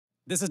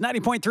This is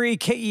 90.3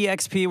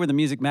 KEXP, where the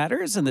music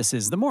matters, and this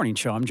is The Morning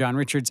Show. I'm John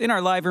Richards in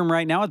our live room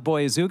right now with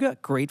Boy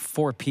Azooga, great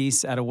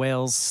four-piece out of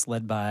Wales,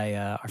 led by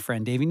our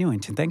friend Davey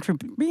Newington. Thanks for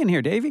being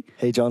here, Davey.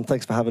 Hey, John.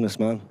 Thanks for having us,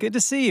 man. Good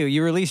to see you.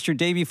 You released your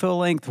debut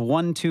full-length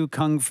 1-2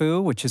 Kung Fu,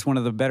 which is one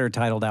of the better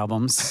titled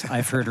albums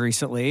I've heard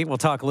recently. We'll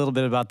talk a little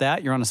bit about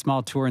that. You're on a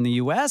small tour in the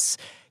U.S.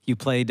 You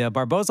played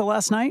Barboza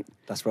last night.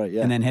 That's right,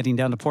 yeah. And then heading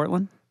down to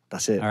Portland.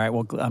 That's it. All right,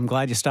 well, I'm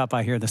glad you stopped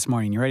by here this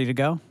morning. You ready to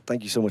go?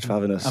 Thank you so much for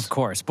having us. Of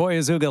course. Boy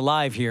Azooga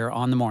live here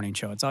on The Morning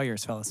Show. It's all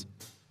yours, fellas.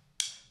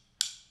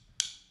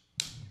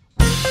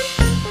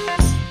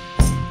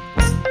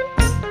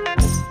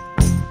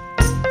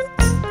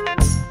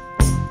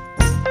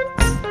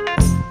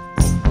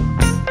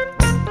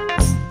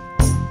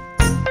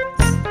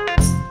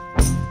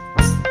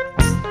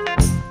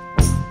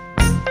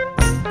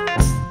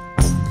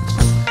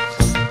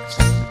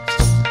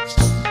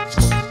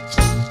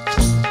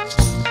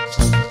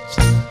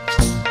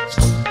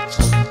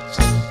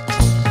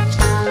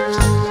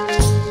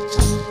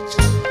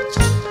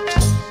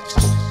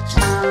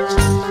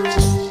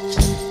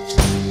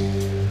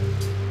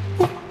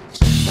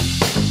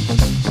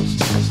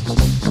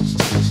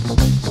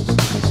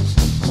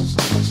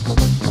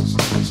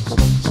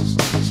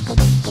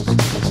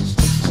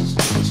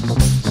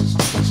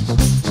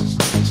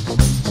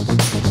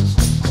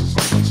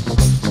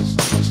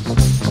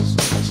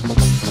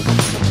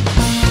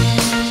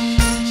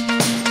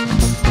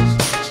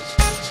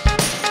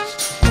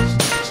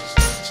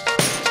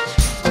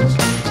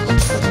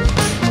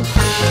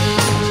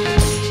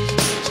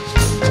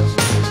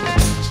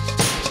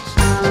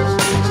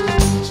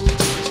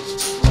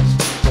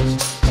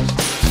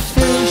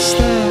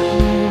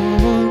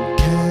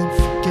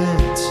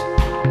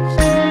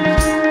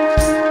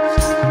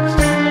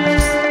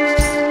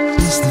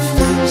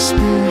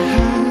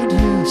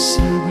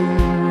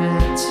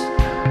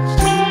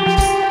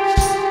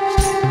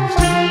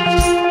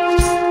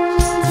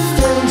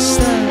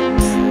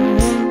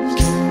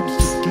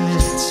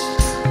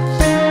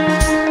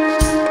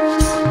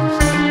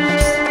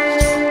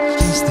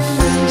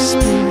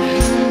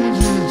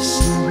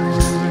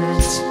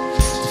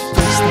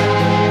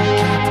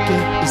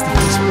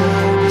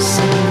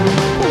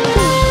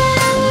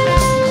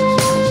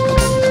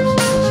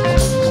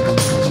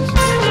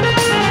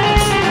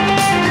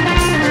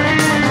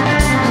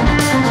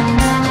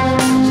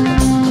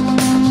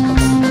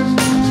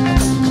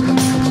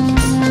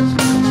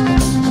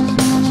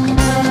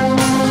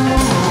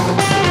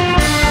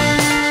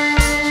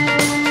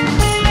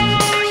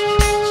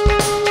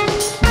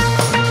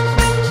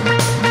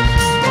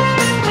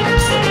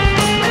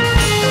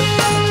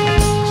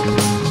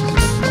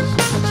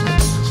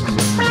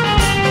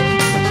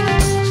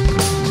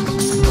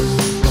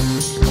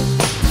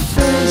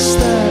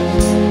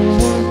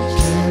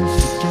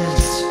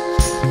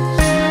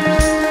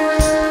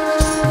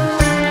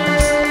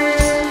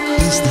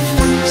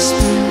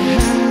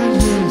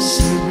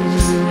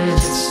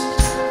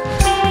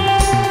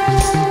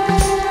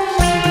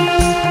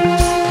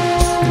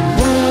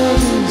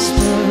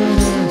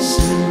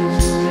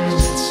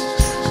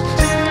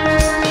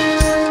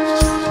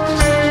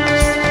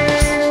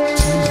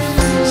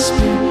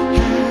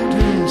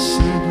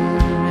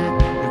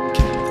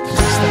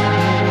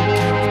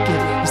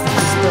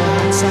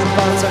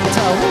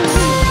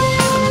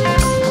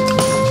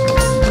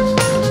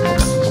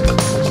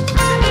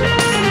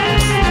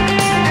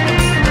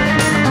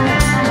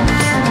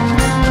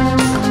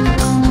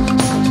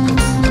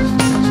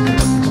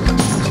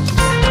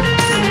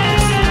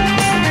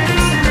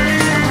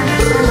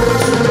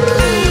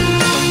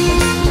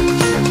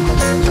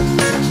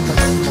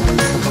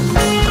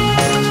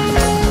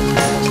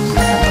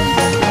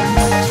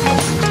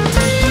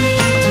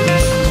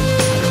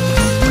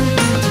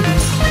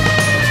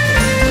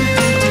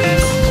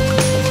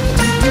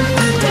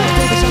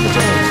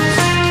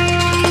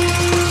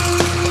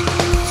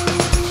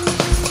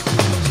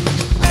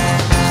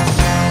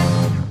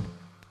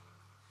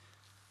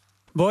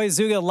 Boy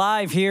Azooga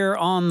live here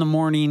on The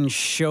Morning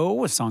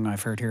Show, a song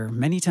I've heard here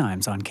many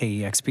times on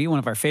KEXP, one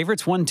of our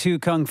favorites,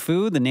 1-2 Kung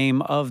Fu, the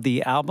name of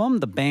the album.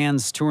 The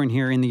band's touring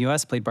here in the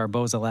U.S., played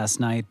Barboza last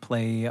night,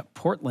 play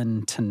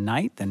Portland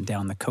tonight, then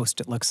down the coast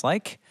it looks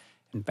like,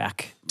 and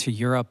back to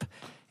Europe.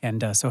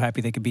 And so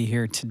happy they could be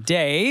here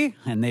today,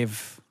 and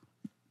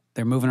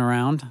they're moving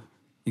around.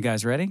 You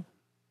guys ready?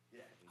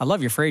 I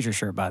love your Frasier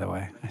shirt, by the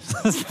way.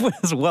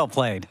 It's well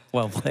played,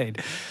 well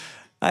played.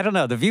 I don't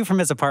know. The view from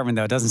his apartment,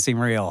 though, doesn't seem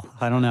real.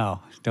 I don't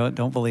know.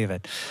 Don't believe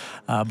it.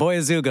 Boy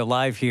Azooga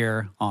live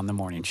here on The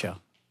Morning Show.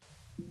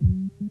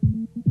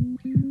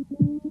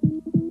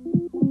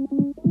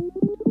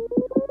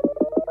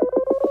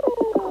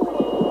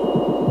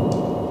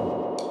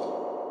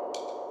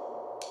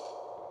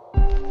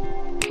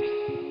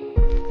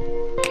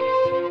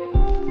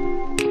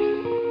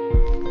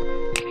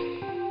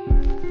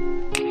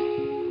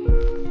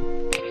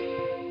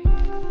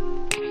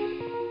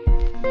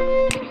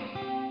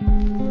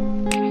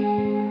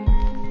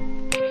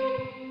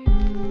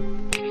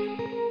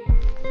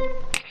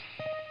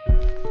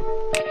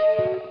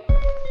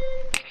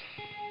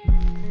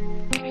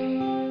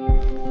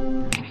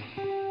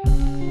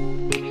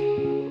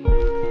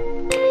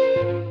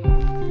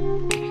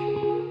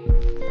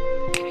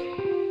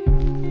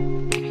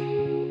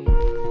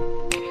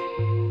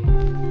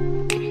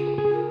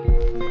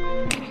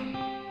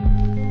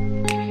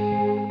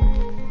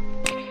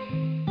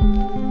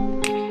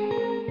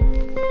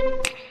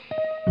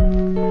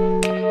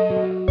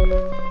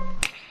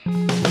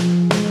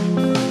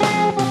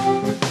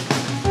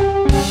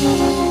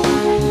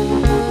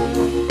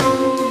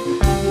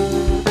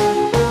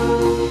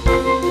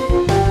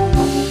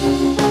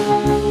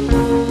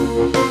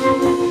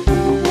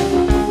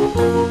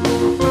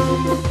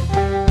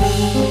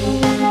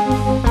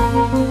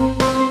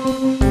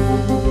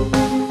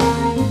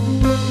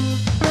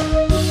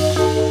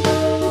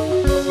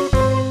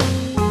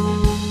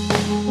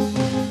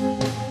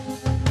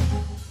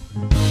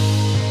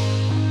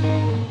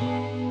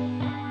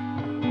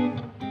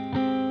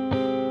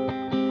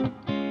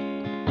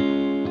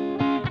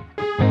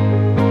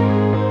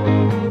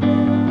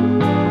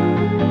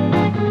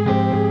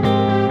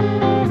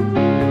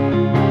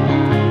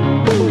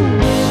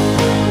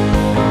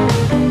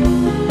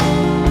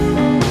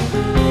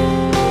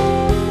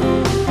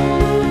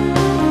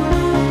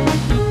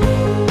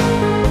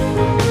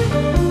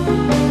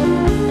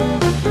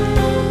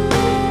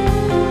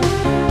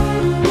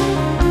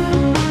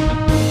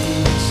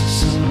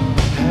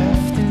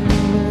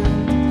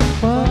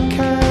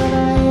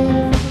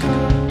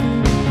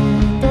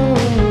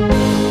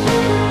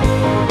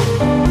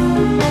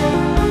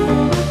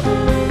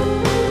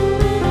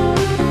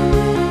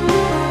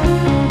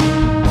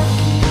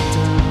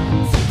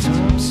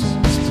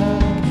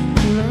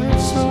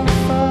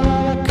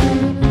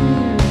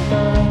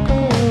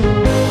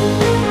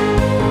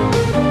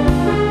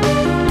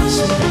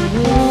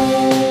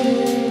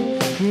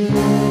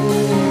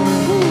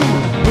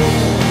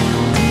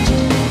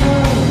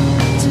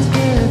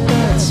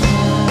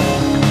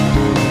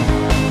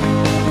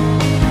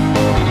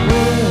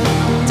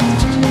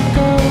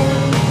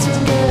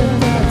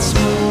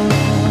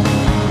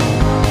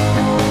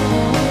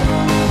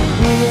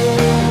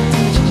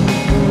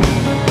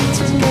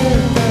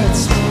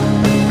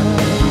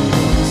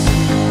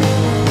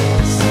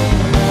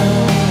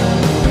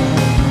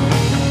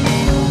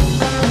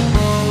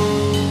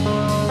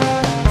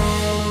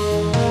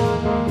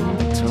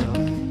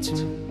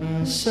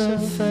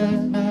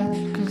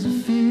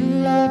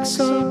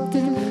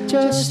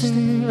 stay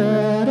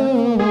right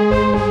on.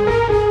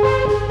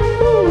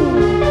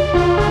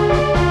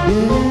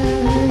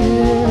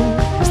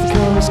 Yeah, as the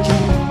chorus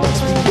keeps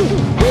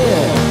repeating.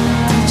 Where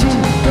did you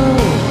go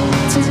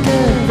to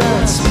get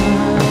that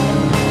smile?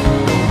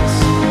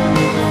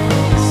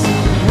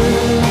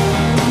 Where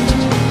did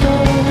you go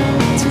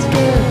to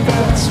get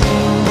that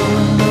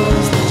smile?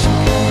 Knows that you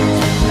can't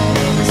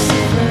replace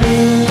it.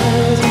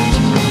 Where did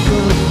you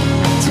go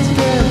to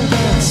get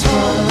that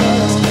smile?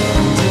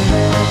 To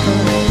echo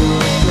your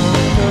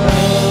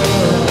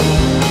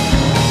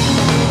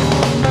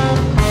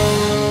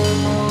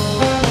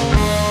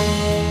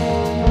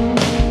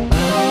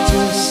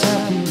just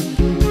happy to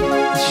be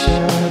the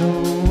shadow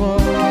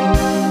walking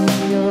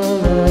in your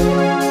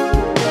light,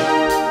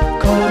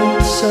 caught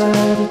inside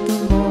at the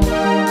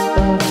moment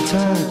of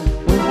time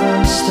when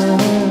our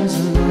stars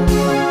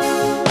align.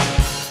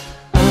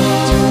 I'm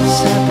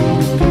just happy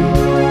to be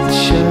the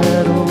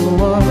shadow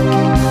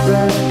walking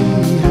right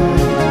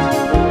behind,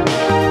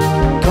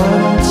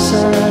 caught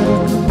inside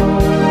at the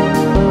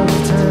moment of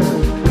time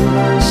when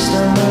our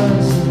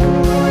stars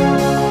align.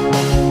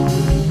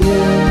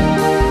 Yeah.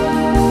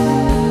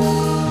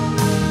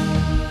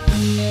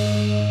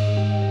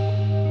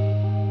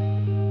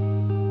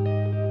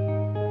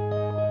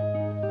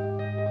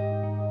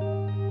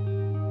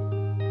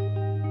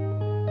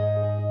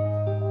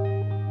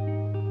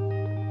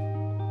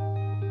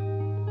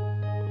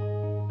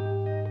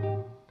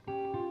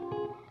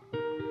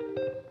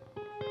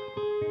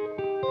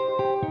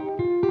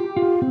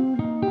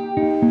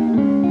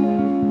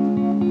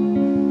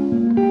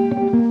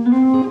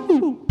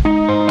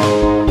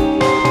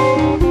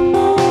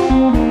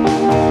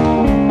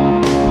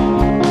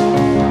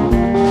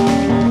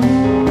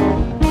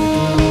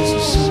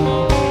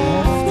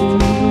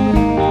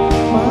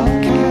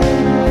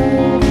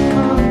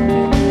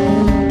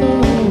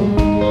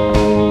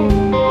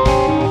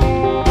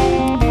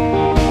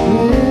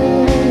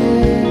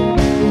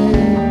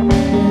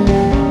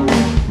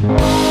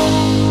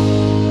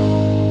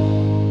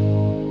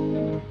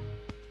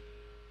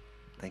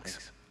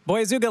 Thanks.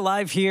 Boy, Azooga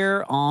live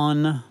here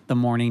on the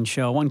morning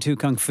show. 1-2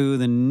 Kung Fu,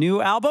 the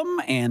new album,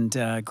 and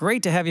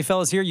great to have you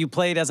fellas here. You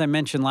played, as I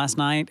mentioned last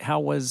night. How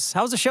was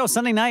the show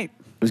Sunday night?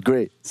 It was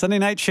great. Sunday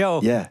night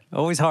show. Yeah.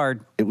 Always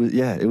hard. It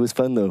was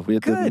fun though. We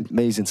had Good. the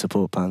amazing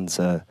support bands.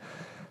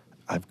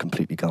 I've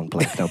completely gone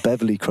blank now.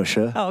 Beverly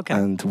Crusher Oh, okay.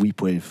 and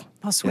Weep Wave.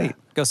 Oh, sweet.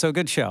 Yeah, So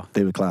good show.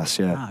 they were class,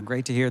 yeah. Ah,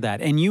 great to hear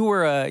that. And you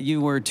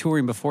were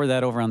touring before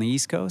that over on the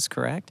East Coast,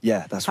 correct?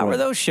 Yeah, that's How right. were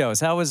those shows?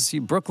 How was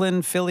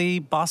Brooklyn, Philly,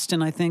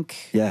 Boston, I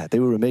think? Yeah,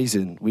 they were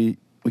amazing. We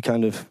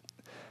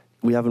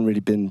haven't really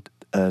been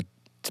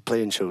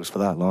playing shows for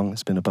that long.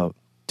 It's been about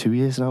 2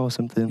 years now or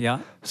something. Yeah.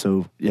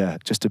 So yeah,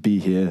 just to be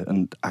here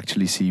and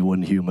actually see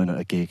one human at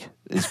a gig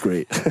is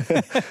great.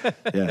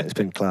 Yeah, it's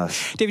been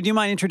class. David, do you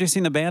mind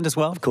introducing the band as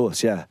well? Of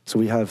course, yeah. So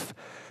we have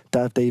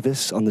Dav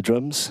Davis on the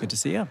drums. Good to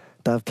see you.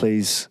 Dav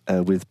plays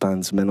with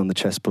bands Men on the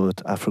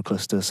Chessboard, Afro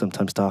Cluster,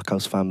 sometimes Dark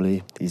House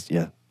Family. He's,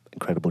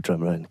 incredible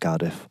drummer in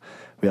Cardiff.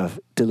 We have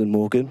Dylan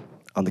Morgan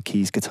on the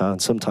keys, guitar,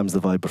 and sometimes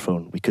the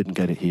vibraphone. We couldn't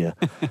get it here.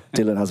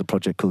 Dylan has a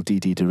project called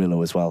DD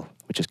Derillo as well,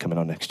 which is coming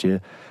out next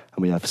year.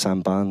 And we have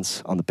Sam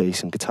Barnes on the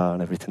bass and guitar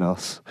and everything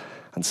else.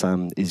 And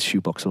Sam is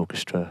Shoebox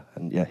Orchestra,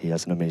 and yeah, he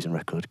has an amazing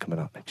record coming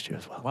out next year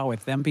as well. Wow,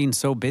 with them being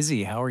so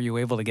busy, how are you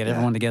able to get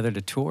everyone together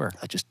to tour?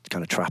 I just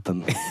kind of trap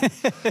them.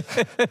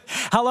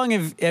 How long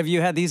have you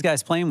had these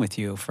guys playing with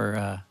you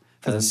for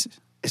this?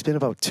 It's been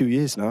about 2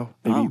 years now.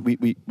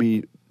 Maybe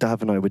we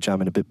Dav and I were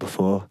jamming a bit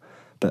before,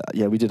 but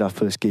yeah, we did our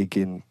first gig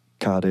in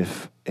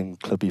Cardiff in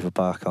Club Eva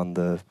Park on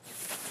the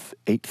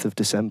 7th of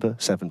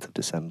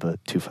December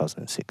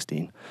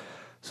 2016.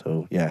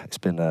 So yeah, it's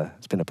been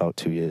about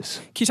 2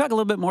 years. Can you talk a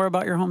little bit more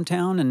about your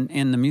hometown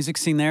and the music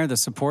scene there, the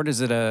support? Is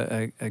it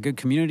a good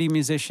community of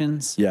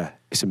musicians? Yeah,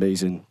 it's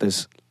amazing.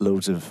 There's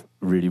loads of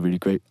really, really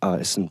great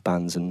artists and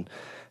bands and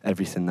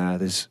everything there.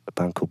 There's a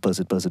band called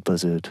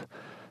Buzzard,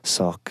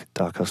 Sock,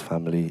 Dark House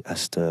Family,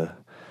 Esther,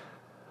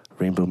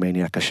 Rainbow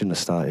Maniac. I shouldn't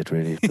have started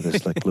really, but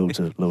there's like loads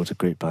of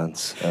great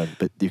bands.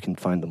 But you can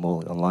find them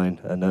all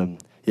online.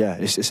 And yeah,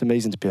 it's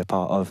amazing to be a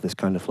part of. There's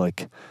kind of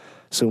like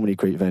so many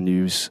great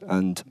venues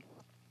and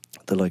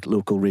the like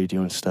local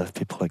radio and stuff.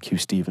 People like Hugh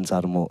Stevens,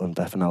 Adam Walton,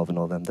 Beth and Alvin,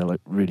 all them. They're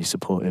like really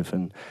supportive,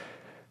 and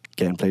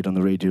getting played on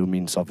the radio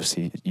means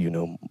obviously you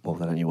know more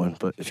than anyone.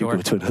 But if Sure. you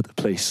go to another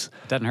place,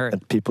 Doesn't hurt.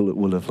 and people that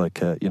will have like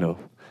heard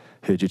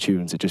your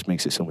tunes, it just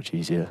makes it so much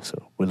easier.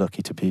 So we're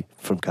lucky to be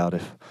from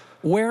Cardiff.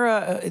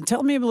 Where?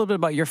 Tell me a little bit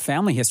about your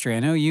family history. I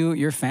know you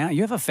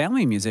have a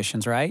family of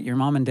musicians, right? Your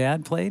mom and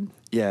dad played,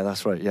 Yeah,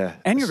 that's right. Yeah,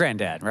 and your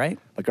granddad, right?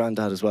 my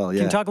granddad as well. Yeah.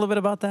 Can you talk a little bit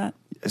about that?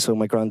 So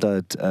my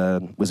granddad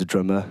was a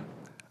drummer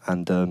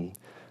and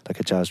like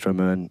a jazz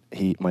drummer, and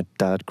my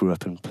dad grew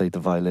up and played the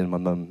violin. My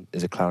mum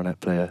is a clarinet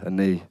player, and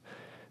my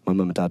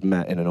mum and dad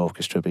met in an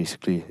orchestra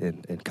basically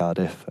in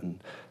Cardiff,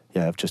 and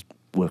yeah, I've just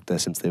worked there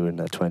since they were in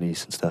their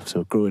 20s and stuff.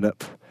 So growing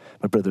up,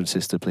 my brother and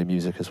sister play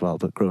music as well,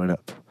 but growing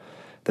up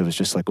there was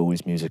just like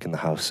always music in the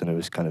house, and it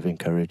was kind of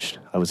encouraged.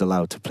 I was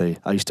allowed to play.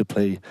 I used to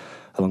play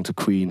along to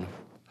Queen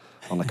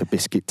on like a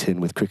biscuit tin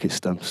with cricket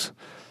stumps.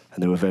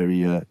 And they were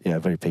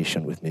very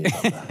patient with me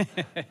about that,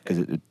 because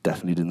it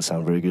definitely didn't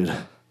sound very good.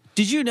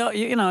 Did you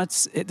know,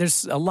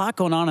 there's a lot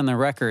going on in the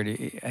record.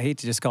 I hate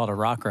to just call it a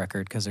rock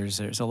record because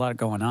there's a lot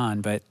going on,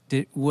 but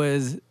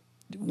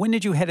when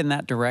did you head in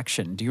that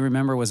direction? Do you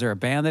remember, was there a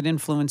band that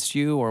influenced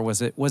you, or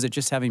was it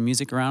just having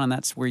music around and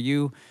that's where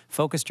you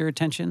focused your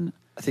attention?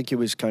 I think it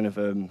was kind of,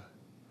 a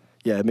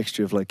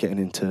mixture of like getting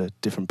into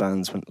different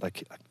bands. When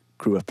like I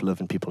grew up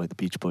loving people like the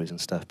Beach Boys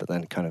and stuff, but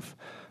then kind of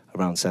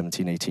around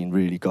 17, 18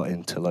 really got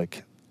into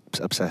like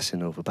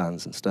obsessing over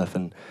bands and stuff,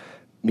 and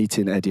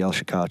meeting Eddie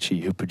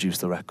Al-Shakachi, who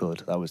produced the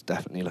record, that was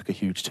definitely like a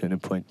huge turning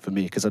point for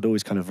me, because I'd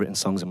always kind of written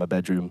songs in my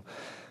bedroom,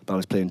 but I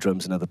was playing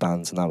drums in other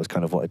bands, and that was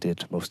kind of what I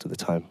did most of the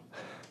time.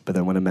 But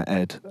then when I met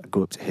Ed, I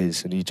go up to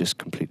his, and he just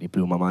completely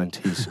blew my mind.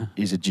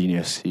 He's a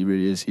genius. He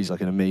really is. He's like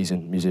an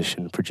amazing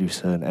musician,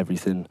 producer, and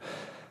everything.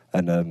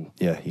 And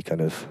he kind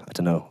of, I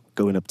don't know,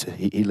 going up to,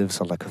 he lives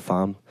on like a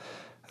farm,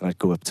 and I'd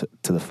go up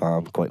to the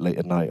farm quite late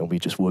at night, and we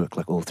just work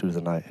like all through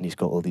the night, and he's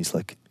got all these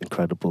like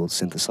incredible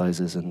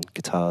synthesizers and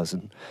guitars,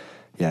 and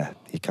yeah,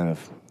 he kind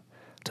of,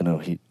 I don't know,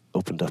 he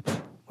opened up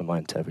my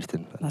mind to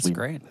everything. That's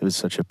great. It was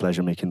such a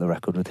pleasure making the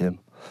record with him.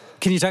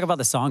 Can you talk about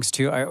the songs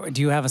too?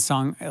 Do you have a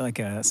song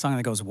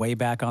that goes way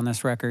back on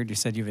this record? You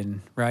said you've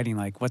been writing,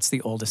 like, what's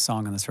the oldest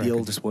song on this record? The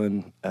oldest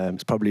one,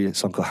 it's probably a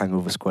song called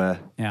Hangover Square.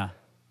 Yeah.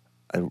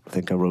 I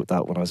think I wrote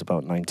that when I was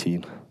about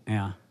 19.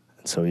 Yeah.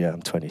 And so, yeah,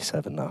 I'm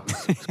 27 now.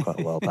 So it's quite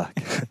a while back.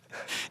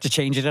 Did you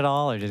change it at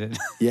all, or did it?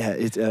 Yeah,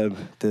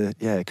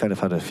 it kind of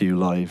had a few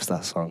lives,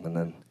 that song. And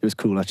then it was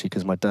cool, actually,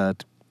 because my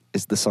dad,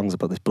 the song's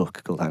about this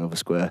book called Hangover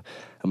Square.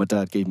 And my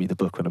dad gave me the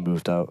book when I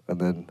moved out. And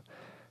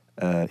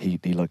then he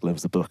like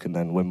loves the book. And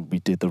then when we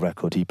did the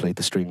record, he played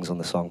the strings on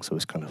the song. So it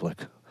was kind of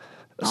like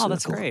Oh,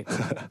 that's great.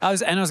 I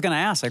was going to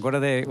ask, like, what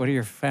do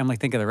your family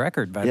think of the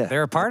record? But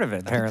they're a part of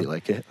it. I think they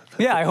like it.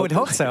 Yeah, I would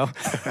hope so.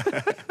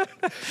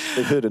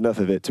 They've heard enough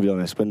of it, to be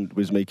honest. When I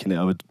was making it,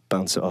 I would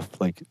bounce it off,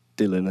 like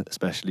Dylan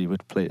especially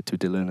would play it to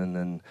Dylan, and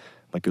then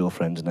my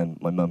girlfriend, and then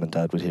my mum and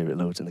dad would hear it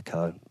loads in the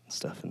car and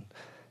stuff, and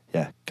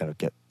yeah, kind of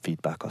get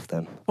feedback off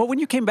them. Well, when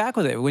you came back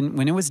with it,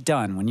 when it was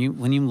done, when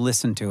you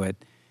listened to it,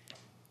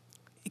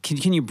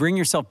 can you bring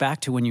yourself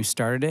back to when you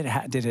started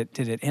it?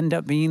 Did it end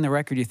up being the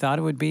record you thought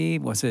it would be?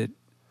 Was it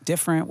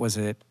different? Was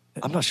it?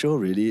 I'm not sure,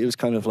 really. It was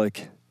kind of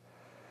like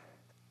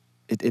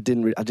it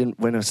didn't. I didn't.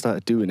 When I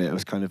started doing it, it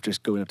was kind of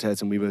just going up to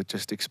heads, and we were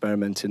just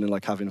experimenting and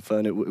like having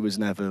fun. It was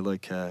never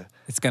like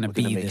it's going to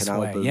be this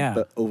way. Yeah.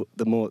 But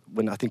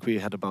when I think we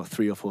had about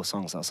 3 or 4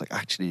 songs, I was like,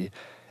 actually,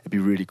 it'd be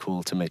really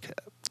cool to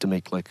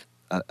make like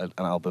an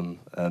album.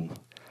 And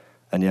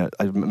yeah,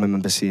 I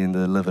remember seeing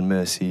the Love and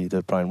Mercy,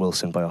 the Brian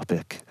Wilson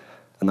biopic.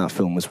 And that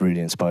film was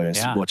really inspiring.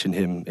 Yeah. Watching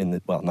him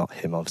not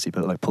him obviously,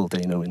 but like Paul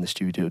Dano in the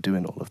studio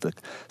doing all of the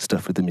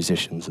stuff with the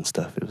musicians and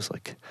stuff. It was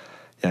like,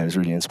 yeah, it was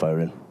really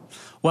inspiring.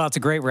 Well, it's a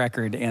great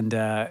record, and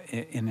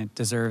it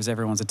deserves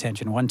everyone's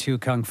attention. 1-2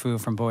 Kung Fu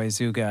from Boy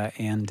Azooga,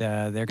 and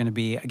they're going to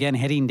be, again,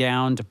 heading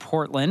down to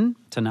Portland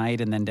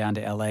tonight, and then down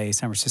to L.A.,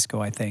 San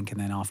Francisco, I think,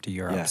 and then off to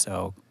Europe. Yeah.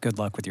 So good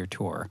luck with your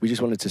tour. We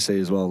just wanted to say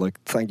as well, like,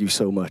 thank you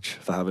so much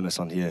for having us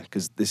on here,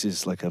 because this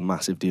is like a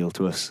massive deal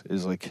to us.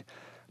 It's like,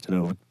 I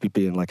don't know, we'd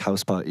be in like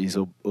house parties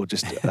or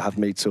just have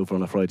mates over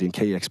on a Friday, and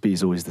KEXP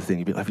is always the thing.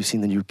 You'd be like, have you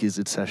seen the new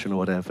Gizzard session or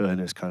whatever?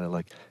 And it's kind of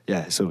like,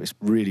 yeah, so it's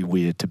really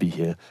weird to be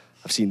here.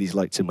 I've seen these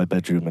lights in my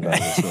bedroom and all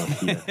as well.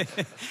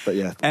 Yeah. But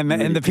yeah.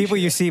 And the people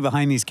you see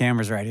behind these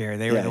cameras right here,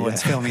 they were the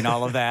ones filming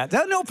all of that.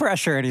 No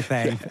pressure or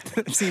anything.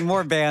 I've seen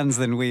more bands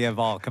than we have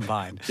all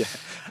combined.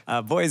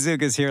 Yeah. Boy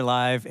Azooga's here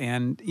live,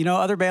 and you know,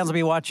 other bands will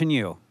be watching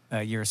you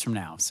years from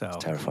now. So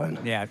it's terrifying.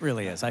 Yeah, it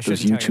really is. I should.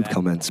 Those YouTube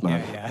comments,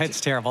 man. Yeah,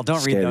 it's terrible.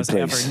 Don't read those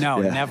ever. No,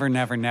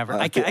 never.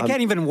 I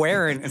can't even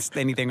wear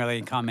anything where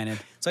they commented.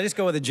 So I just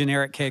go with a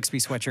generic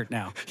KEXP sweatshirt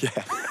now. Yeah.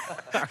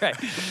 All right.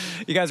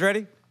 You guys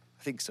ready?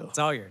 I think so. It's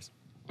all yours.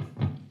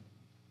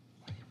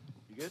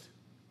 You good?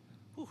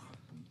 Whew.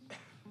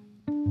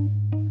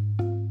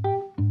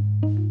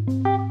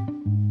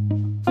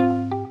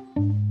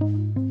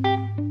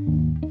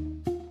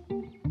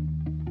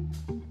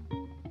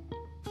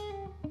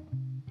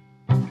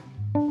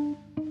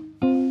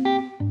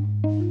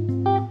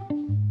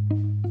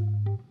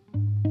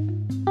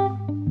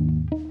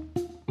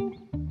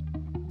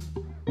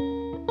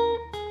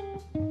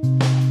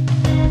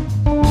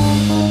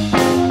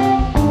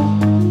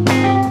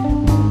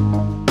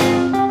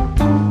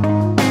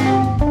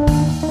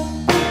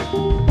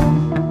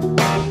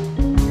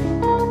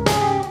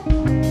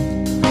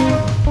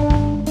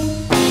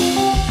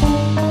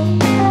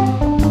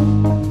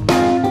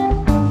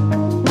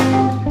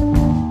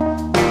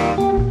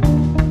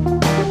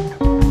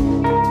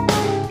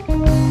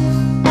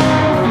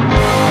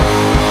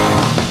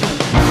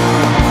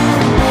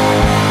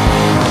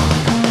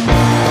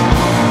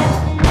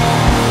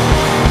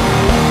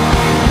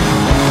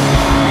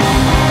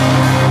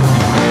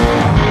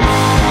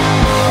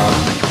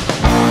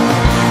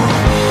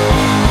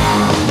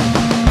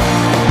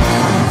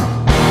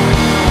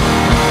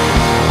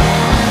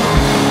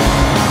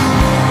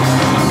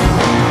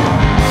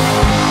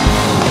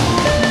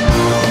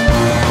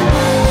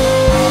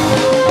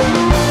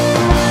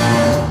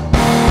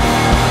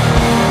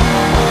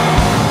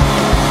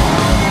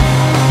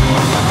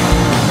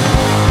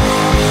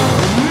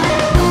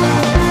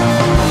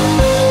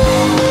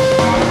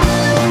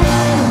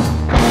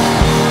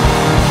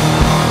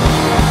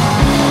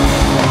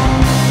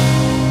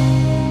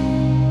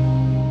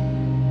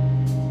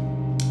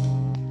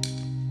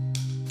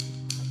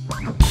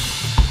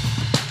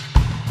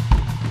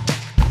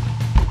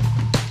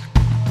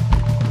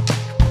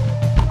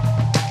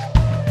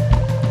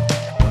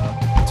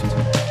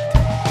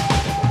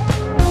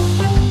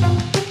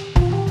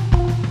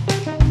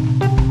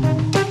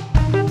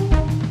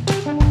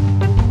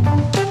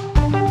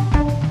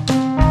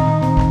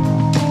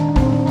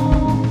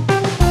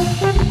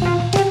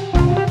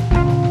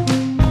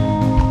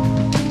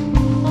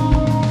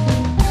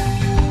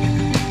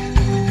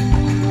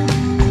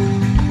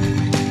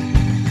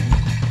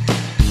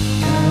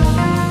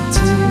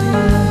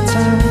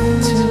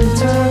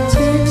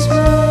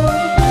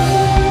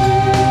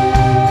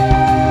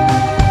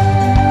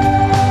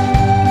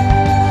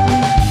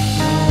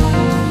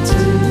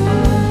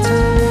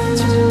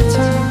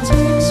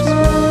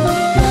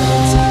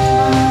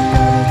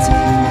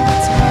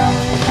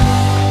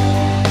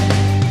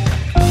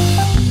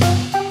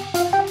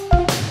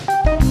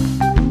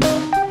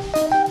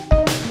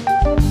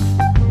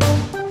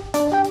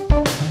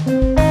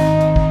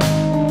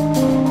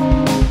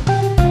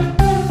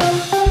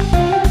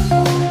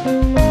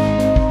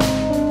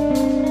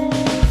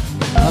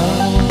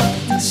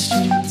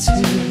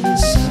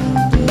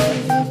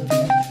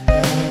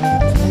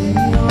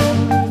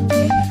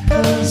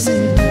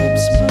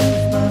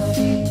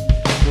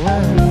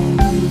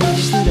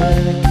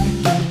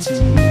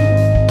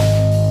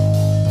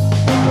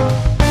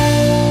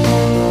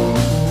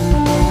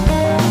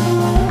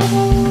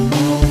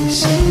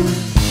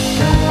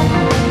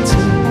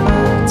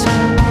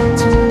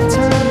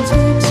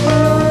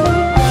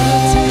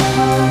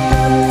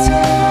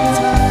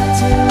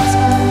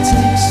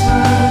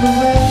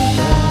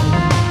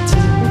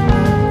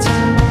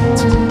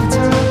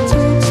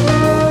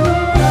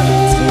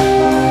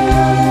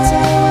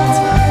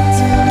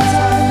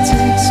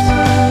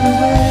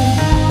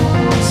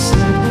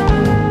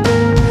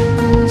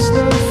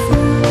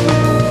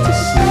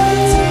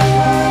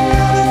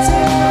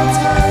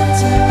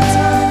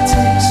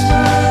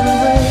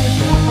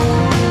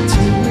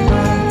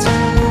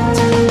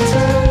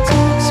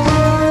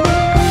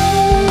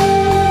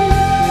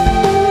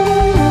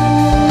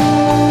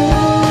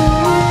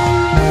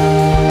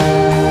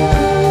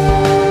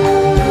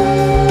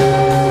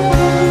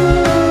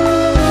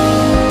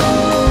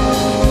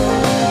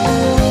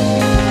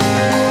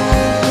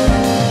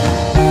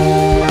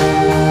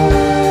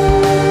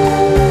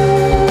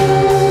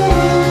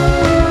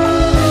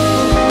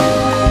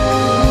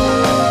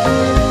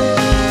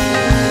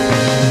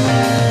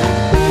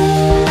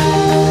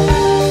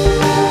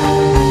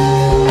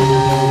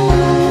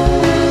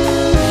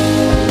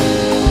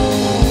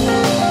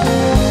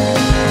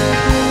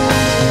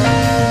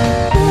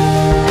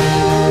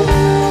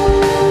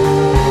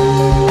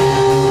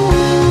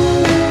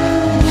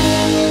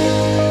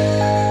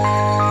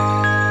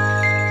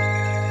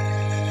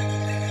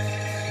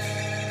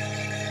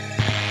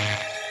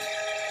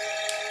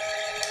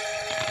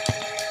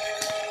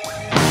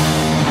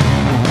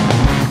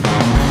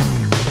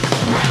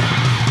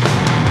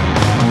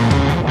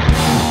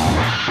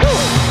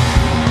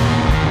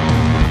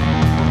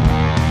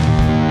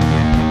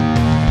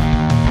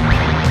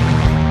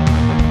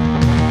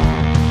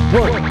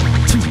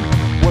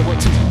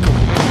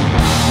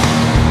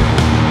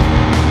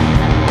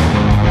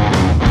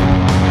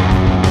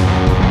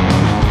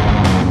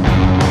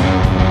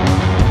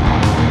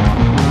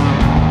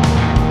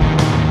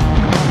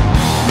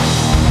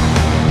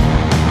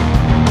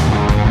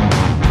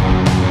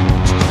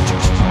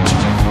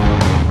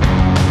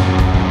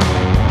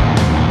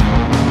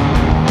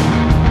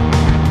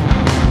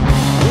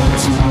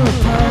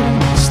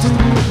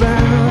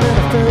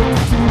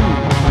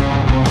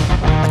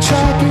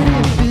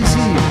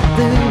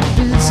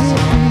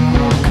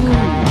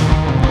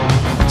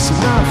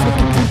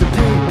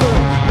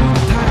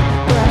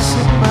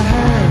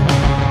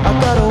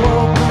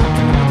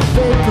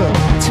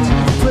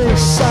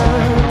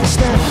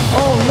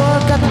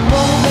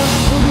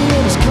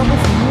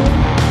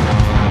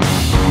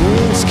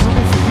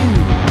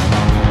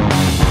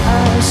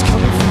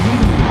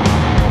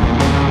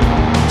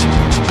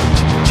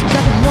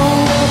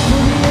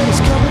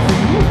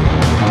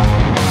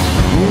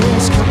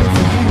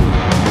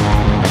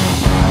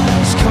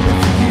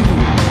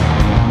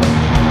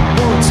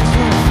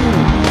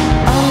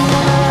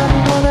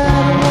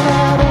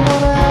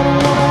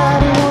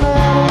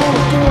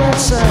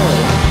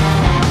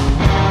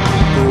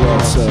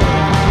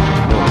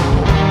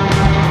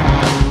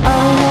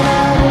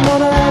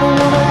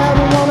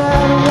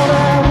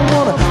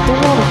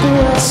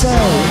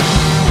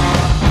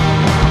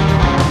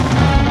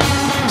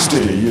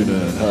 staying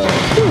at high.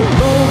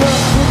 Roll up,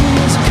 boogie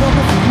is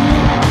coming for you.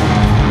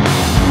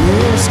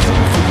 Yeah, it's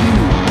coming for you.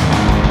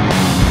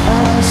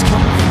 It's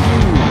coming for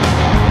you.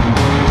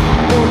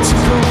 Won't you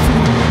come for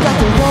you? Got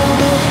the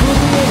roll up,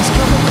 boogie is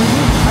coming for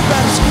you. I got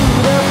a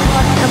screwed up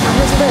rock and my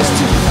residence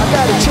too. I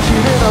got a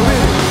chicken and a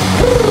little.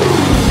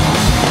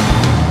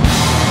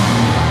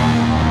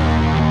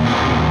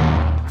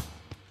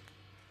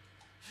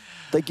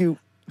 Thank you.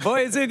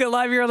 Boy, Azooga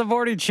live here on the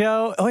morning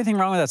show. Only thing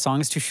wrong with that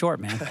song is too short,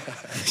 man.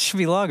 It should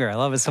be longer. I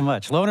love it so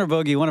much. Loner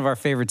Boogie, one of our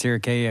favorites here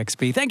at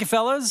KEXP. Thank you,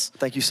 fellas.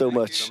 Thank you so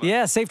much.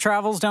 Yeah, safe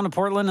travels down to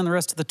Portland and the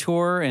rest of the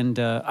tour. And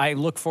I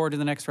look forward to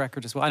the next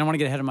record as well. I don't want to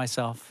get ahead of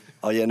myself.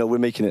 Oh, yeah, no, we're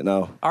making it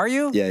now. Are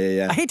you?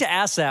 Yeah. I hate to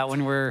ask that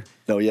when we're...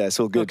 No, yeah, it's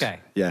all good. Okay.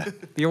 Yeah.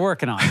 You're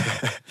working on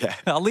it. Yeah.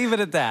 I'll leave it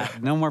at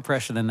that. No more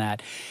pressure than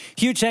that.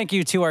 Huge thank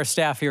you to our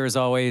staff here, as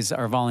always,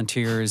 our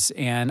volunteers,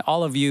 and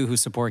all of you who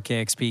support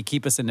KEXP.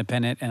 Keep us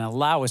independent and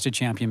allow us to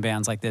champion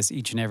bands like this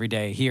each and every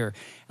day here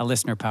at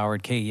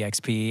listener-powered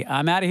KEXP.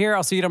 I'm out of here.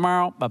 I'll see you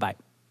tomorrow. Bye-bye.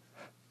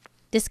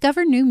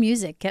 Discover new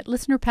music at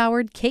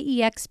listener-powered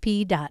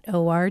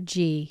KEXP.org.